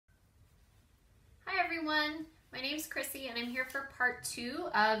everyone. My name is Chrissy and I'm here for part 2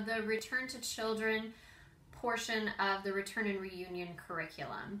 of the Return to Children portion of the Return and Reunion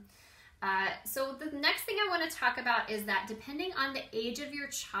curriculum. So the next thing I want to talk about is that depending on the age of your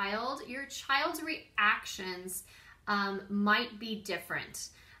child's reactions might be different.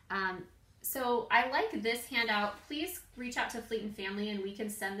 So I like this handout. Please reach out to Fleet and Family and we can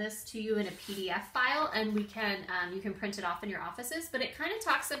send this to you in a PDF file and we can you can print it off in your offices. But it kind of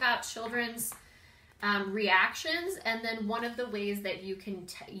talks about children's reactions and then one of the ways that you can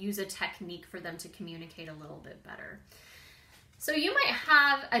use a technique for them to communicate a little bit better. So you might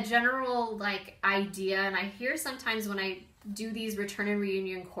have a general idea, and I hear sometimes when I do these return and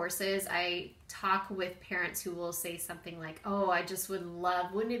reunion courses, I talk with parents who will say something like, oh, I just would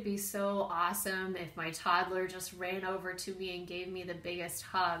love, wouldn't it be so awesome if my toddler just ran over to me and gave me the biggest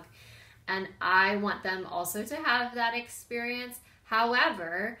hug? And I want them also to have that experience.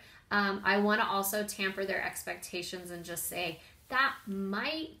 However, I want to also tamper their expectations and just say that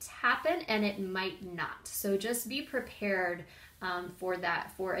might happen and it might not. So just be prepared for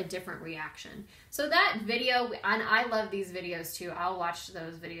a different reaction. So that video, and I love these videos too. I'll watch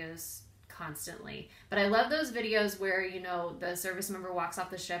those videos constantly. But I love those videos where, you know, the service member walks off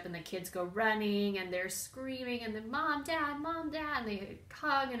the ship and the kids go running and they're screaming and then mom, dad, and they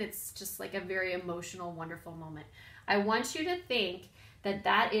hug and it's just like a very emotional, wonderful moment. I want you to think that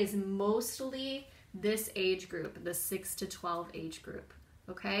that is mostly this age group, the 6 to 12 age group,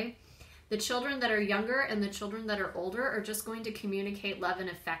 okay? The children that are younger and the children that are older are just going to communicate love and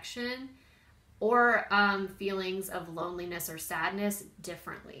affection or feelings of loneliness or sadness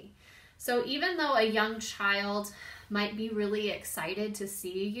differently. So even though a young child might be really excited to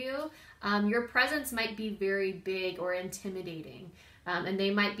see you, your presence might be very big or intimidating, and they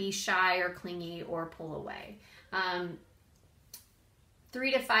might be shy or clingy or pull away.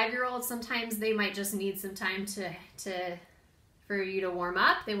 3 to 5-year-olds, sometimes they might just need some time for you to warm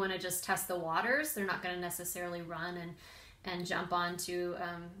up. They want to just test the waters. They're not going to necessarily run and jump onto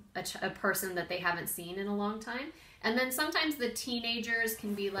a person that they haven't seen in a long time. And then sometimes the teenagers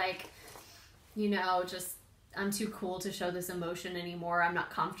can be like, you know, just, I'm too cool to show this emotion anymore. I'm not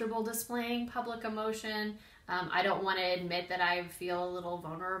comfortable displaying public emotion. I don't want to admit that I feel a little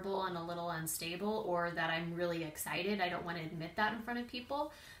vulnerable and a little unstable or that I'm really excited. I don't want to admit that in front of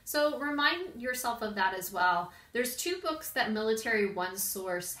people. So remind yourself of that as well. There's 2 books that Military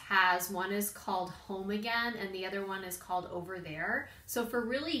OneSource has. One is called Home Again and the other one is called Over There. So for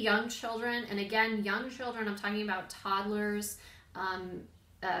really young children, and again, young children, I'm talking about toddlers,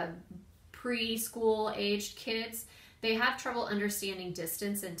 preschool aged kids, they have trouble understanding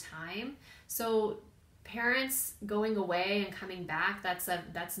distance and time. So parents going away and coming back,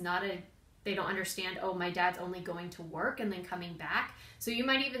 they don't understand, oh, my dad's only going to work and then coming back. So you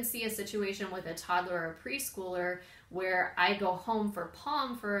might even see a situation with a toddler or a preschooler where I go home for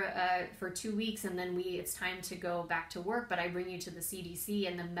Palm for 2 weeks and then it's time to go back to work, but I bring you to the CDC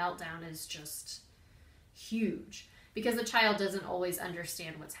and the meltdown is just huge because the child doesn't always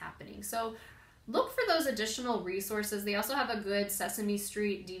understand what's happening. So look for those additional resources. They also have a good Sesame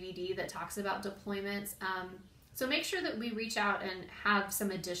Street DVD that talks about deployments. So make sure that we reach out and have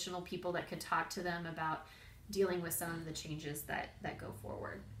some additional people that could talk to them about dealing with some of the changes that go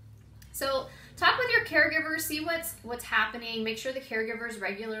forward. So talk with your caregivers, see what's happening. Make sure the caregiver is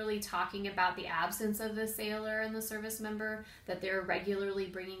regularly talking about the absence of the sailor and the service member, that they're regularly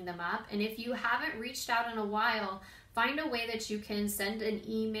bringing them up. And if you haven't reached out in a while, find a way that you can send an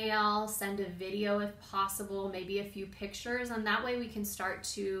email, send a video if possible, maybe a few pictures, and that way we can start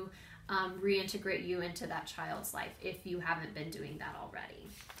to reintegrate you into that child's life if you haven't been doing that already.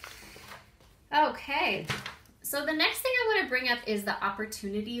 Okay, so the next thing I want to bring up is the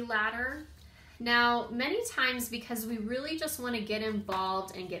opportunity ladder. Now, many times because we really just want to get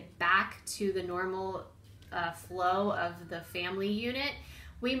involved and get back to the normal flow of the family unit,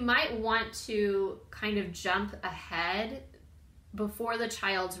 we might want to kind of jump ahead before the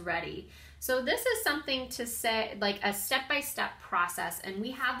child's ready. So this is something to say, like a step-by-step process, and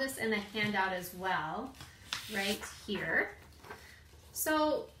we have this in the handout as well, right here.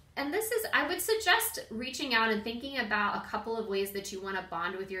 So, and this is, I would suggest reaching out and thinking about a couple of ways that you want to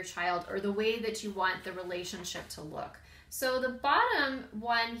bond with your child or the way that you want the relationship to look. So the bottom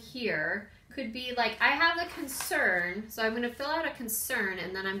one here could be like, I have a concern, so I'm going to fill out a concern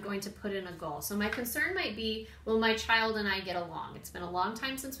and then I'm going to put in a goal. So my concern might be, will my child and I get along? It's been a long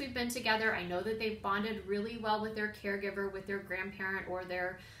time since we've been together. I know that they've bonded really well with their caregiver, with their grandparent or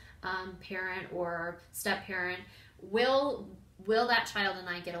their parent or step-parent. Will will that child and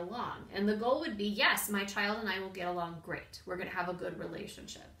I get along? And the goal would be, yes, my child and I will get along great. We're going to have a good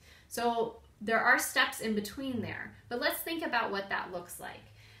relationship. So there are steps in between there, but let's think about what that looks like.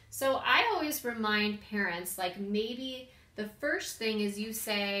 So I always remind parents, like, maybe the first thing is you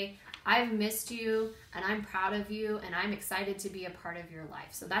say, I've missed you and I'm proud of you and I'm excited to be a part of your life.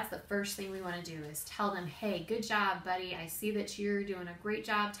 So that's the first thing we want to do, is tell them, hey, good job, buddy. I see that you're doing a great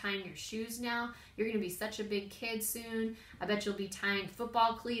job tying your shoes now. You're going to be such a big kid soon. I bet you'll be tying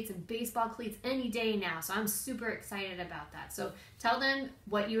football cleats and baseball cleats any day now. So I'm super excited about that. So tell them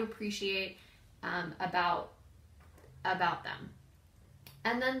what you appreciate about them.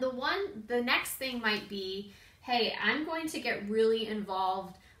 And then the next thing might be, hey, I'm going to get really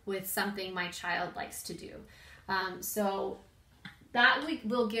involved with something my child likes to do. So that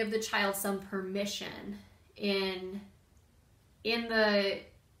will give the child some permission in the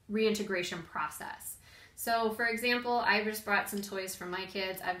reintegration process. So for example, I just brought some toys from my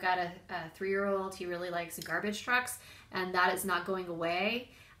kids. I've got a 3-year-old, he really likes garbage trucks, and that is not going away.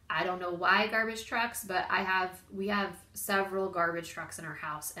 I don't know why garbage trucks, but we have several garbage trucks in our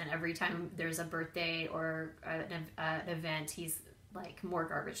house, and every time there's a birthday or an event, he's like, more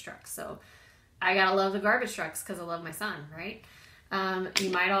garbage trucks. So I gotta love the garbage trucks because I love my son, right? You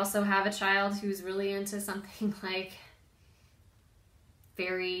might also have a child who's really into something like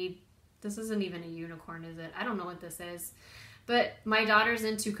this isn't even a unicorn, is it? I don't know what this is. But my daughter's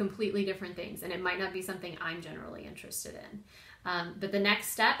into completely different things, and it might not be something I'm generally interested in. But the next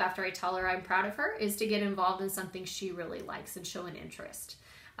step after I tell her I'm proud of her is to get involved in something she really likes and show an interest.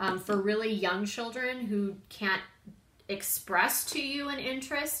 For really young children who can't express to you an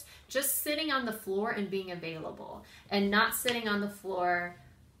interest, just sitting on the floor and being available, and not sitting on the floor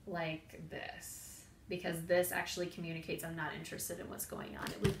like this, because this actually communicates I'm not interested in what's going on.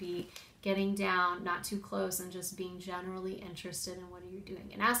 It would be getting down, not too close, and just being generally interested in what are you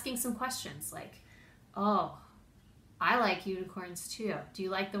doing, and asking some questions like, oh, I like unicorns too. Do you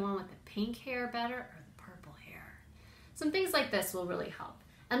like the one with the pink hair better or the purple hair? Some things like this will really help.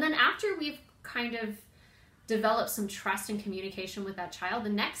 And then after we've kind of developed some trust and communication with that child, the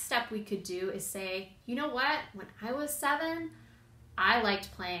next step we could do is say, you know what? When I was 7, I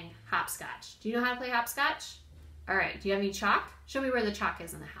liked playing hopscotch. Do you know how to play hopscotch? All right, do you have any chalk? Show me where the chalk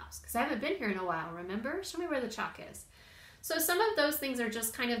is in the house, because I haven't been here in a while, remember? Show me where the chalk is. So some of those things are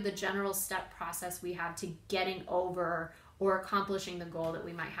just kind of the general step process we have to getting over or accomplishing the goal that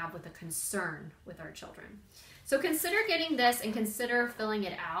we might have with a concern with our children. So consider getting this and consider filling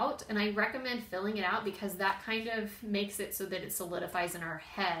it out. And I recommend filling it out because that kind of makes it so that it solidifies in our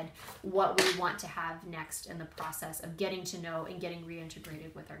head what we want to have next in the process of getting to know and getting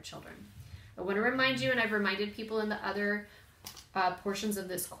reintegrated with our children. I want to remind you, and I've reminded people in the other portions of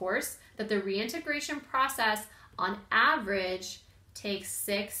this course, that the reintegration process on average takes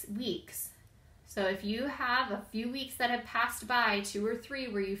 6 weeks. So if you have a few weeks that have passed by, 2 or 3,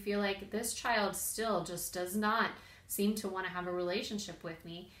 where you feel like this child still just does not seem to want to have a relationship with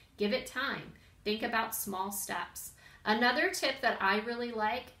me, give it time. Think about small steps. Another tip that I really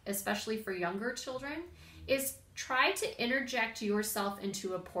like, especially for younger children, is try to interject yourself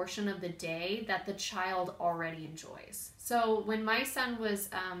into a portion of the day that the child already enjoys. So when my son was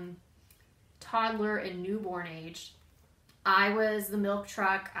toddler and newborn age, I was the milk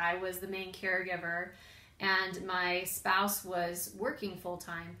truck, I was the main caregiver, and my spouse was working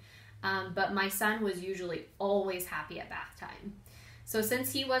full-time, but my son was usually always happy at bath time. So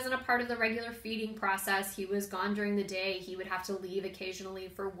since he wasn't a part of the regular feeding process, he was gone during the day, he would have to leave occasionally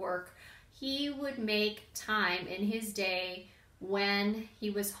for work, he would make time in his day when he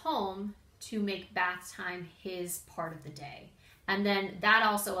was home to make bath time his part of the day. And then that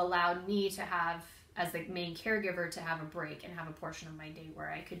also allowed me to have, as the main caregiver, to have a break and have a portion of my day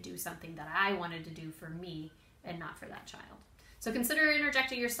where I could do something that I wanted to do for me and not for that child. So consider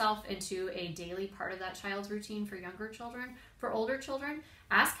interjecting yourself into a daily part of that child's routine for younger children. For older children,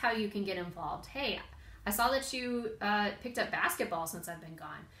 ask how you can get involved. Hey, I saw that you picked up basketball since I've been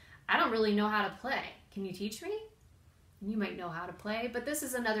gone. I don't really know how to play. Can you teach me? You might know how to play, but this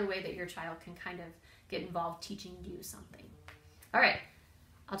is another way that your child can kind of get involved teaching you something. All right,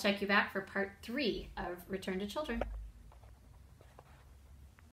 I'll check you back for part 3 of Return to Children.